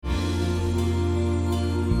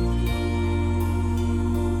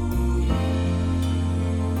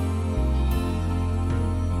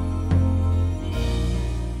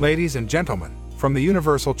Ladies and gentlemen, from the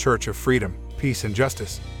Universal Church of Freedom, Peace and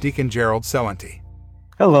Justice, Deacon Gerald Celente.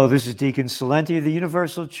 Hello, this is Deacon Celente of the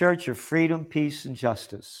Universal Church of Freedom, Peace and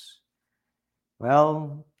Justice.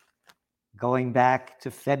 Well, going back to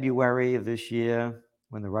February of this year,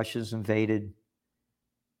 when the Russians invaded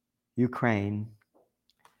Ukraine,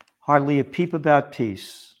 hardly a peep about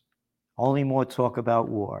peace, only more talk about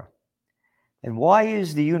war. And why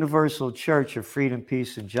is the Universal Church of Freedom,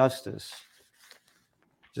 Peace and Justice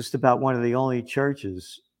just about one of the only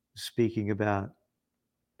churches speaking about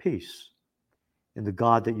peace in the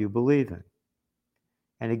God that you believe in?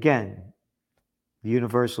 And again, the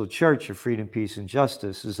Universal Church of Freedom, Peace, and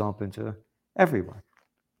Justice is open to everyone.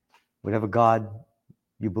 Whatever God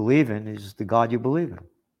you believe in is the God you believe in.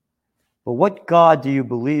 But what God do you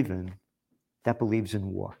believe in that believes in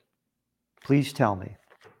war? Please tell me.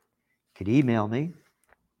 You could email me.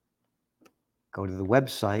 Go to the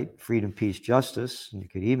website, Freedom, Peace, Justice, and you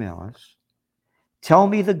could email us. Tell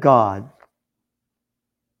me the God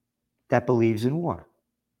that believes in war.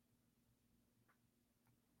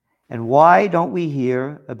 And why don't we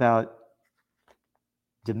hear about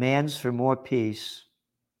demands for more peace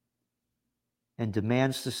and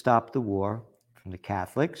demands to stop the war from the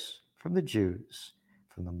Catholics, from the Jews,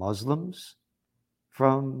 from the Muslims,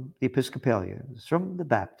 from the Episcopalians, from the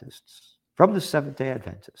Baptists, from the Seventh-day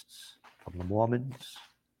Adventists, from the Mormons,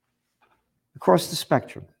 across the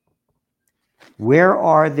spectrum? Where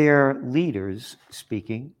are their leaders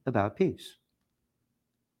speaking about peace?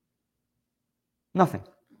 Nothing.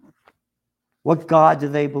 What God do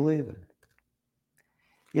they believe in?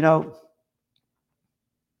 You know,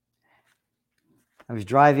 I was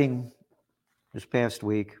driving this past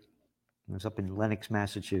week. I was up in Lenox,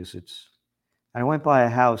 Massachusetts. And I went by a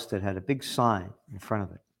house that had a big sign in front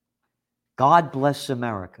of it. God bless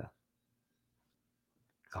America.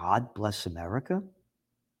 God bless America?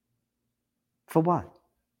 For what?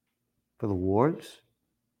 For the wars?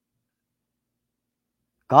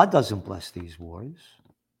 God doesn't bless these wars.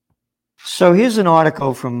 So here's an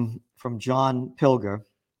article from John Pilger.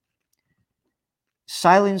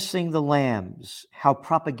 Silencing the Lambs, How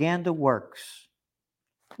Propaganda Works.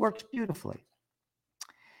 Works beautifully.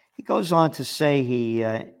 He goes on to say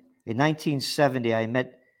in 1970, I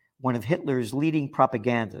met one of Hitler's leading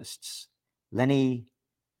propagandists, Leni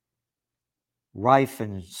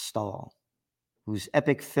Riefenstahl, whose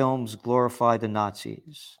epic films glorify the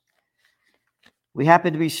Nazis. We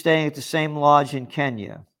happened to be staying at the same lodge in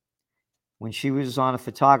Kenya when she was on a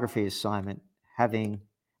photography assignment, having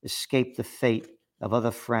escaped the fate of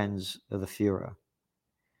other friends of the Führer.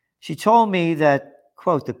 She told me that,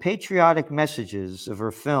 quote, the patriotic messages of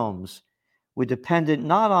her films were dependent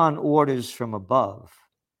not on orders from above,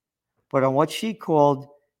 but on what she called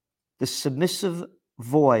the submissive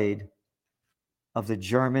void of the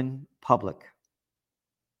German public.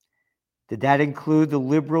 Did that include the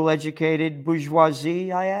liberal educated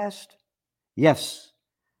bourgeoisie, I asked? Yes,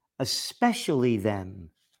 especially them,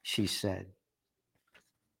 she said.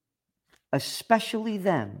 Especially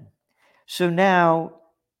them. So now,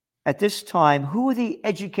 at this time, who are the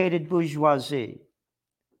educated bourgeoisie?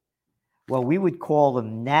 Well, we would call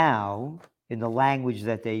them now, in the language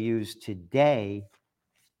that they use today,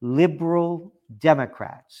 liberal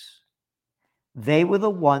Democrats. They were the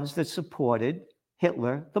ones that supported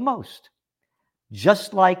Hitler the most,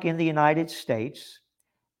 just like in the United States,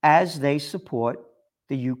 as they support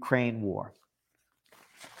the Ukraine war.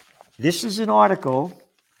 This is an article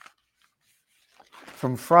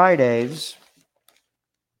from Friday's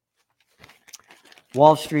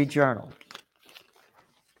Wall Street Journal.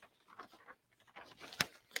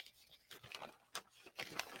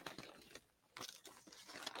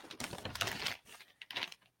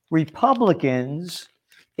 Republicans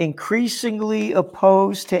increasingly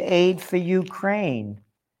opposed to aid for Ukraine,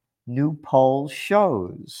 new poll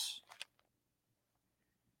shows.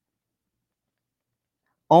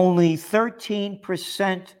 Only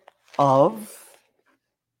 13% of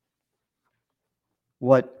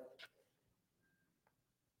what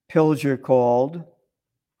Pilger called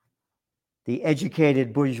the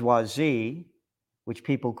educated bourgeoisie, which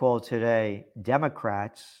people call today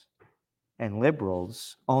Democrats and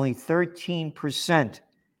liberals, only 13%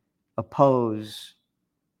 oppose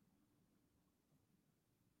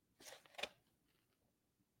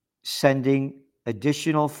sending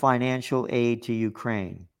additional financial aid to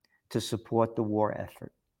Ukraine to support the war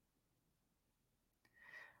effort.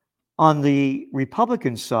 On the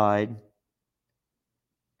Republican side,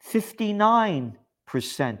 59%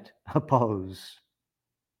 oppose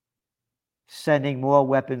sending more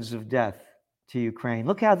weapons of death to Ukraine.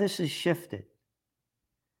 Look how this has shifted.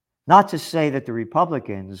 Not to say that the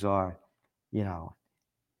Republicans are,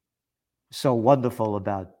 so wonderful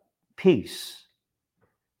about peace,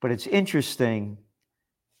 but it's interesting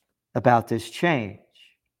about this change.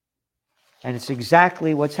 And it's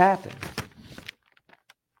exactly what's happened.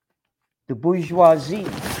 The bourgeoisie,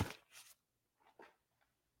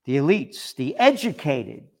 the elites, the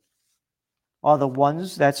educated are the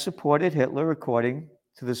ones that supported Hitler, according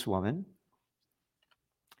to this woman.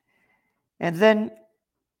 And then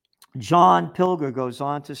John Pilger goes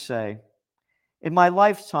on to say, in my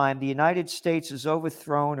lifetime, the United States has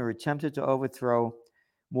overthrown or attempted to overthrow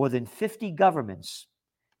more than 50 governments,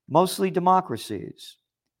 mostly democracies.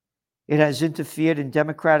 It has interfered in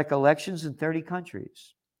democratic elections in 30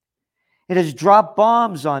 countries. It has dropped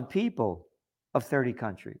bombs on people of 30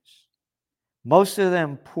 countries, most of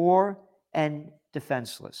them poor and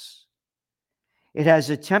defenseless. It has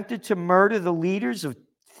attempted to murder the leaders of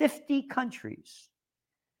 50 countries.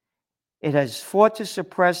 It has fought to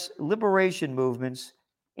suppress liberation movements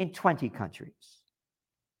in 20 countries.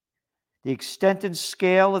 The extent and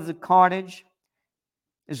scale of the carnage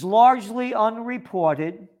is largely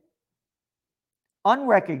unreported,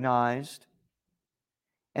 unrecognized,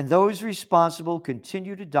 and those responsible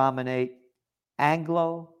continue to dominate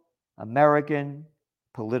Anglo-American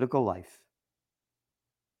political life.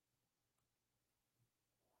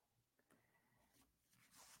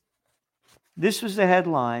 This was the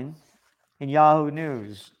headline in Yahoo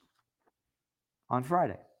News on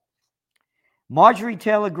Friday. Marjorie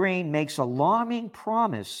Taylor Greene makes alarming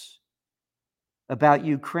promise about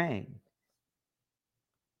Ukraine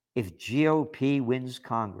if GOP wins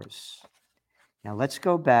Congress. Now let's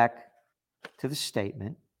go back to the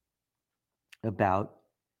statement about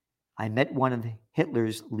I met one of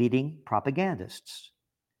Hitler's leading propagandists.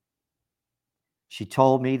 She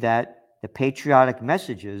told me that the patriotic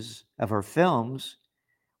messages of her films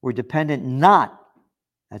were dependent not,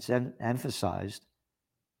 that's emphasized,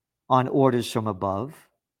 on orders from above,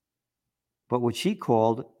 but what she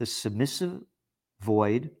called the submissive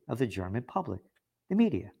void of the German public, the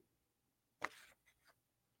media.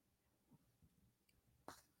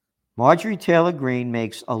 Marjorie Taylor Greene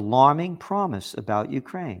makes alarming promise about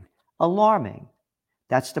Ukraine. Alarming.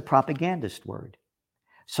 That's the propagandist word.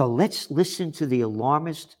 So let's listen to the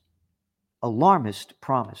alarmist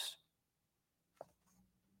promise.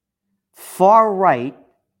 Far-right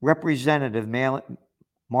Representative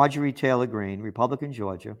Marjorie Taylor Greene, Republican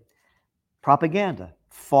Georgia, propaganda,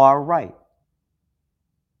 far-right.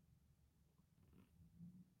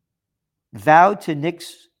 Vowed to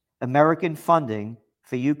nix American funding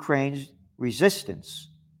for Ukraine's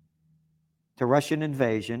resistance to Russian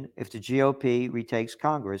invasion if the GOP retakes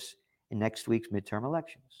Congress in next week's midterm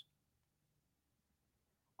elections.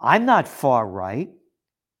 I'm not far right.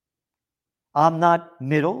 I'm not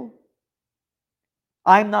middle.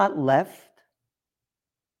 I'm not left.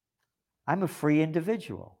 I'm a free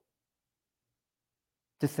individual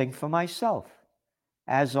to think for myself,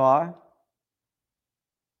 as are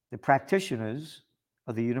the practitioners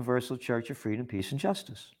of the Universal Church of Freedom, Peace, and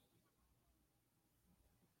Justice.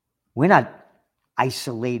 We're not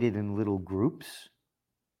isolated in little groups.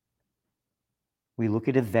 We look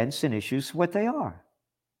at events and issues for what they are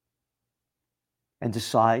and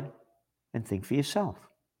decide and think for yourself.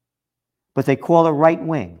 But they call it right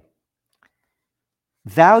wing.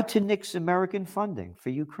 Vowed to nix American funding for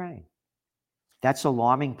Ukraine. That's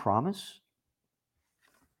alarming promise.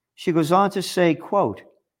 She goes on to say, quote,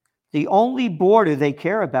 the only border they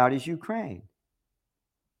care about is Ukraine.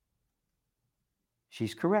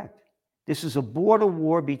 She's correct. This is a border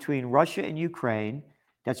war between Russia and Ukraine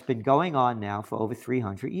that's been going on now for over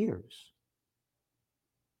 300 years.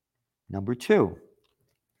 Number two,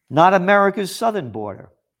 not America's southern border.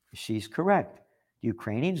 She's correct.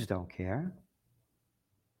 Ukrainians don't care.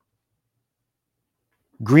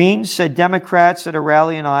 Greene said Democrats at a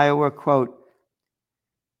rally in Iowa, quote,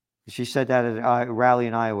 she said that at a rally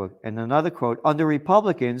in Iowa, and another quote, under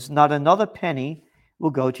Republicans, not another penny will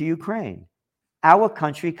go to Ukraine. Our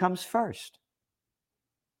country comes first.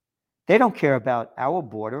 They don't care about our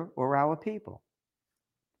border or our people.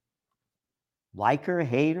 Like her,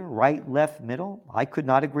 hate her, right, left, middle, I could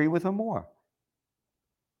not agree with her more.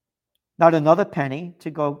 Not another penny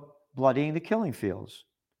to go bloodying the killing fields.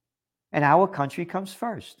 And our country comes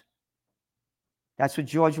first. That's what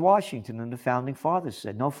George Washington and the founding fathers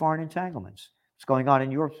said. No foreign entanglements. What's going on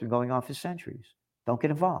in Europe has been going on for centuries. Don't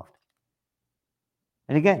get involved.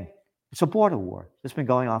 And again, it's a border war that's been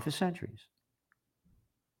going on for centuries.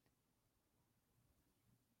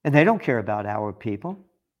 And they don't care about our people.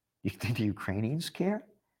 You think the Ukrainians care?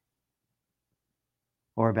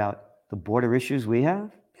 Or about the border issues we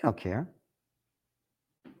have? They don't care.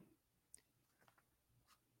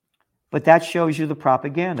 But that shows you the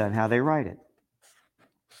propaganda and how they write it.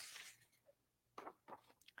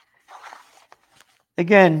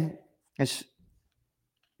 Again, as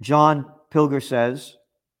John Pilger says,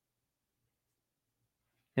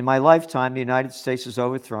 in my lifetime, the United States has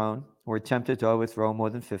overthrown or attempted to overthrow more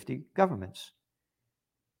than 50 governments.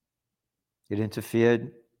 It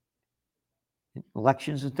interfered in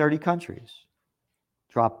elections in 30 countries,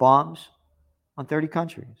 dropped bombs on 30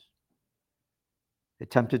 countries,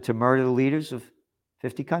 attempted to murder the leaders of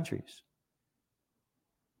 50 countries,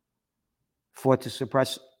 fought to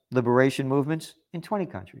suppress liberation movements in 20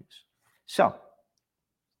 countries. So,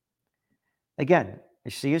 again, I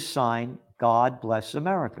see a sign, God bless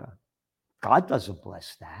America. God doesn't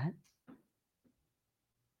bless that.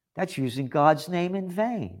 That's using God's name in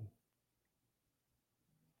vain.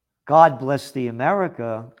 God bless the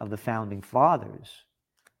America of the founding fathers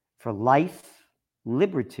for life,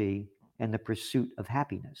 liberty, and the pursuit of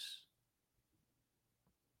happiness.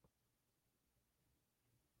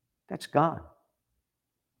 That's gone.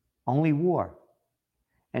 Only war.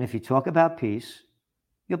 And if you talk about peace,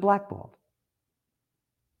 you're blackballed.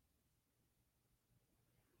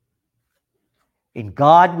 In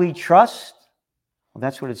God we trust. Well,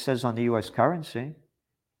 that's what it says on the U.S. currency.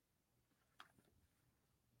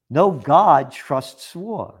 No God trusts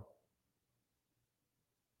war.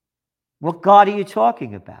 What God are you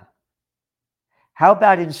talking about? How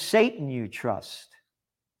about in Satan you trust?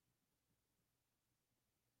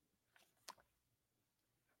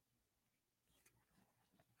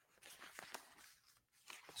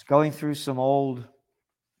 It's going through some old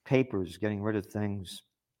papers, getting rid of things,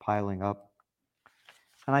 piling up.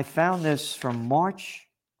 And I found this from March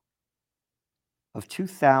of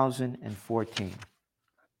 2014.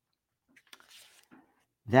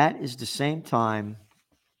 That is the same time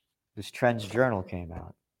this Trends Journal came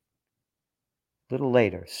out. A little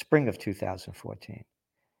later, spring of 2014.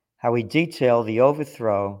 How we detail the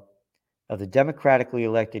overthrow of the democratically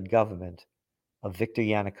elected government of Viktor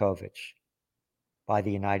Yanukovych by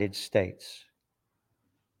the United States.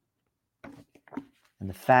 And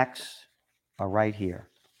the facts are right here.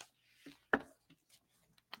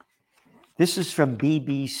 This is from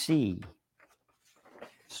BBC,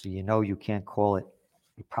 so you know you can't call it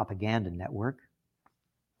a propaganda network.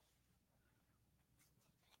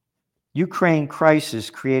 Ukraine crisis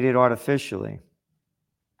created artificially.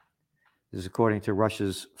 This is according to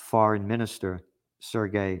Russia's foreign minister,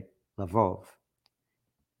 Sergei Lavrov.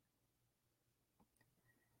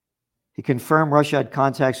 He confirmed Russia had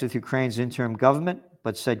contacts with Ukraine's interim government,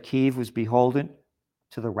 but said Kyiv was beholden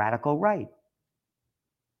to the radical right.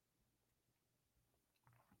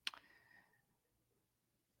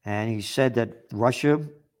 And he said that Russia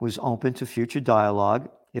was open to future dialogue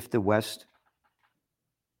if the West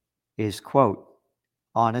is, quote,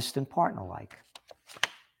 honest and partner-like.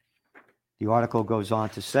 The article goes on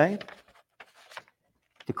to say,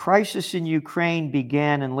 the crisis in Ukraine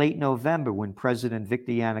began in late November when President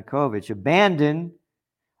Viktor Yanukovych abandoned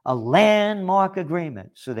a landmark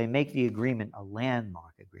agreement. So they make the agreement a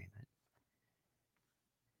landmark agreement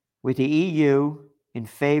with the EU in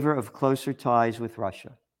favor of closer ties with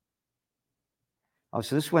Russia. Oh,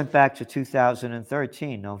 so this went back to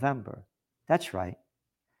 2013, November. That's right.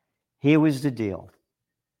 Here was the deal.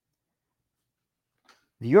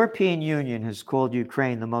 The European Union has called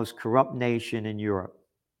Ukraine the most corrupt nation in Europe.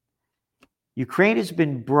 Ukraine has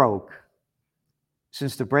been broke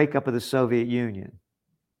since the breakup of the Soviet Union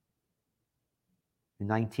in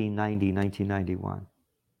 1990, 1991.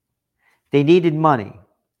 They needed money.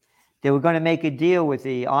 They were going to make a deal with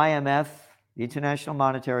the IMF, the International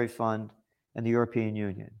Monetary Fund, and the European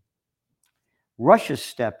Union. Russia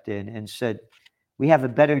stepped in and said, we have a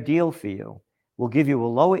better deal for you. We'll give you a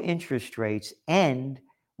lower interest rates and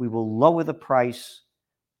we will lower the price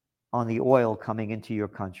on the oil coming into your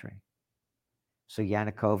country. So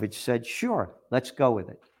Yanukovych said, sure, let's go with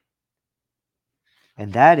it.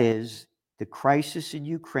 And that is, the crisis in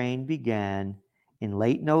Ukraine began in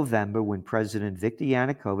late November when President Viktor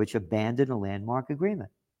Yanukovych abandoned a landmark agreement.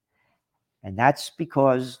 And that's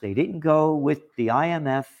because they didn't go with the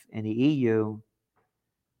IMF and the EU.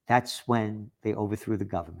 That's when they overthrew the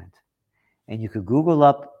government. And you could Google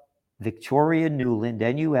up Victoria Nuland,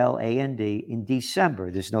 N-U-L-A-N-D, in December.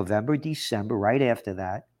 This November, December, right after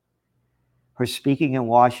that. Her speaking in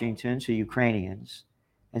Washington to Ukrainians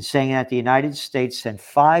and saying that the United States sent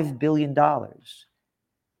 $5 billion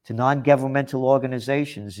to non-governmental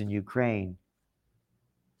organizations in Ukraine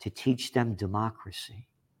to teach them democracy,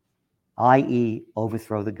 i.e.,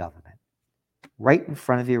 overthrow the government, right in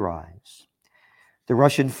front of your eyes. The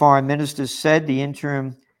Russian foreign minister said the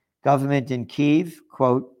interim government in Kyiv,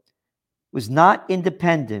 quote, was not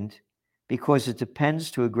independent because it depends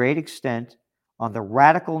to a great extent on the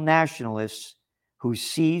radical nationalists who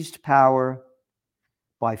seized power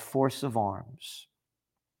by force of arms.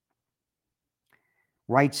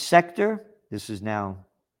 Right sector, this is now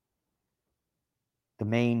the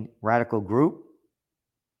main radical group,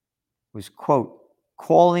 was, quote,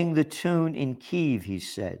 calling the tune in Kyiv, he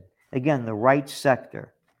said. Again, the right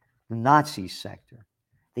sector, the Nazi sector,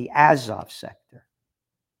 the Azov sector,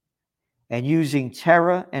 and using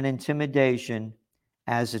terror and intimidation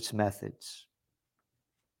as its methods.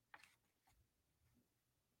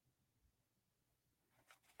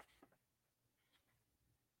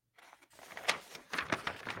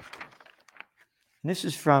 And this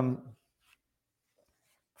is from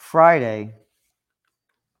Friday,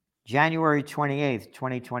 January 28th,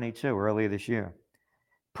 2022, earlier this year.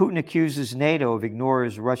 Putin accuses NATO of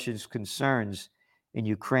ignoring Russia's concerns in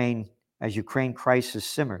Ukraine as Ukraine crisis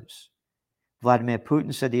simmers. Vladimir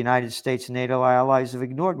Putin said the United States and NATO allies have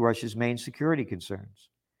ignored Russia's main security concerns,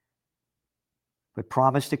 but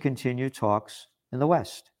promised to continue talks in the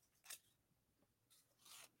West.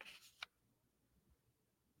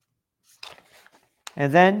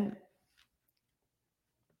 And then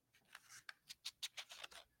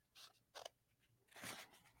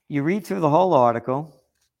you read through the whole article.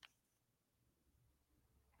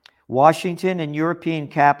 Washington and European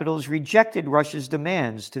capitals rejected Russia's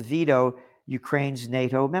demands to veto Ukraine's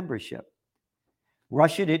NATO membership.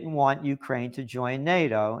 Russia didn't want Ukraine to join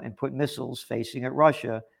NATO and put missiles facing at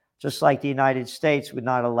Russia, just like the United States would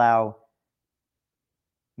not allow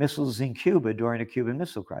missiles in Cuba during the Cuban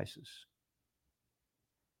Missile Crisis.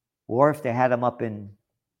 Or if they had them up in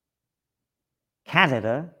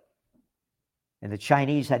Canada and the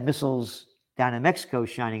Chinese had missiles down in Mexico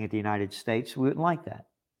shining at the United States, we wouldn't like that.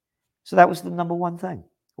 So that was the number one thing,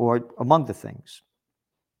 or among the things.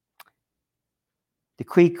 The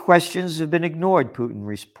key questions have been ignored, Putin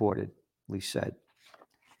reportedly said.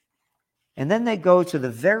 And then they go to the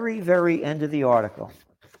very, very end of the article,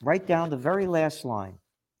 right down the very last line.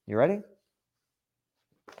 You ready?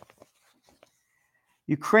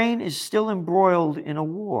 Ukraine is still embroiled in a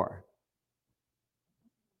war.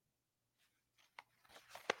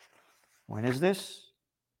 When is this?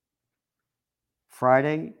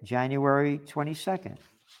 Friday, January 22nd.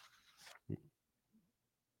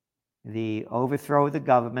 The overthrow of the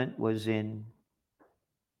government was in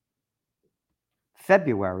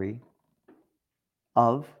February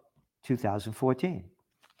of 2014.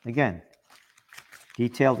 Again,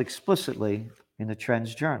 detailed explicitly in the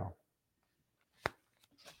Trends Journal.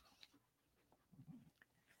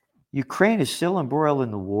 Ukraine is still embroiled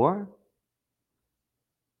in the war.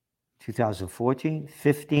 2014,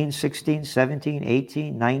 15, 16, 17,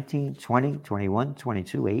 18, 19, 20, 21,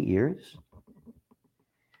 22, 8 years.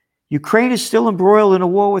 Ukraine is still embroiled in a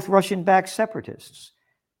war with Russian-backed separatists.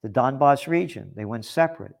 The Donbas region, they went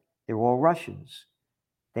separate. They were all Russians.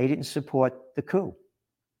 They didn't support the coup.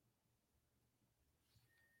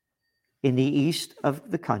 In the east of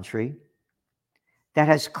the country, that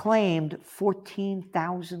has claimed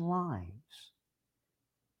 14,000 lives.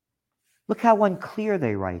 Look how unclear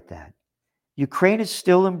they write that. Ukraine is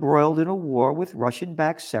still embroiled in a war with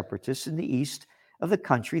Russian-backed separatists in the east of the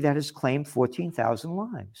country that has claimed 14,000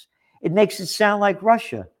 lives. It makes it sound like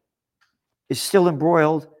Russia is still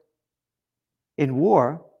embroiled in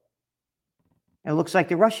war, and it looks like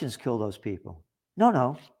the Russians killed those people. No,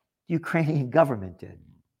 the Ukrainian government did.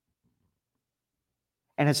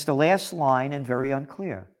 And it's the last line and very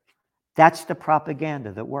unclear. That's the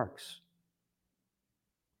propaganda that works.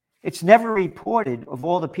 It's never reported of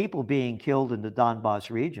all the people being killed in the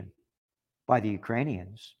Donbas region by the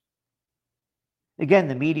Ukrainians. Again,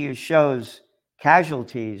 the media shows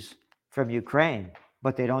casualties from Ukraine,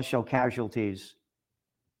 but they don't show casualties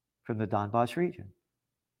from the Donbas region.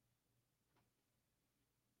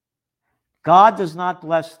 God does not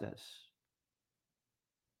bless this.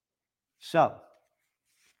 So,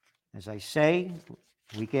 as I say,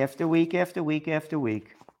 week after week after week after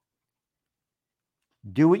week,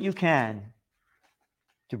 do what you can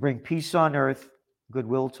to bring peace on earth,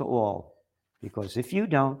 goodwill to all. Because if you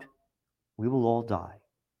don't, we will all die.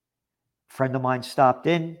 A friend of mine stopped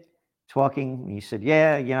in talking. He said,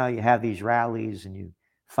 yeah, you have these rallies and you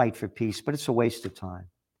fight for peace, but it's a waste of time.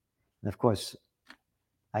 And of course,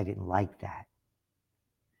 I didn't like that.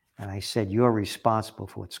 And I said, you're responsible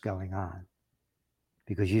for what's going on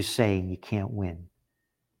because you're saying you can't win.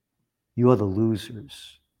 You're the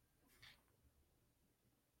losers.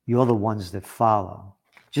 You're the ones that follow.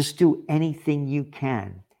 Just do anything you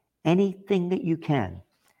can, anything that you can.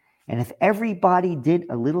 And if everybody did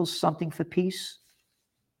a little something for peace,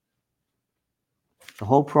 the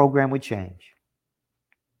whole program would change.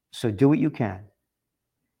 So do what you can.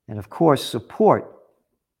 And of course, support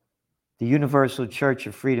the Universal Church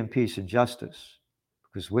of Freedom, Peace, and Justice,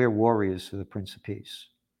 because we're warriors for the Prince of Peace.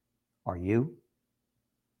 Are you?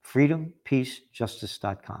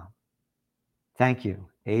 freedompeacejustice.com. Thank you.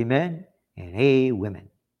 Amen and amen.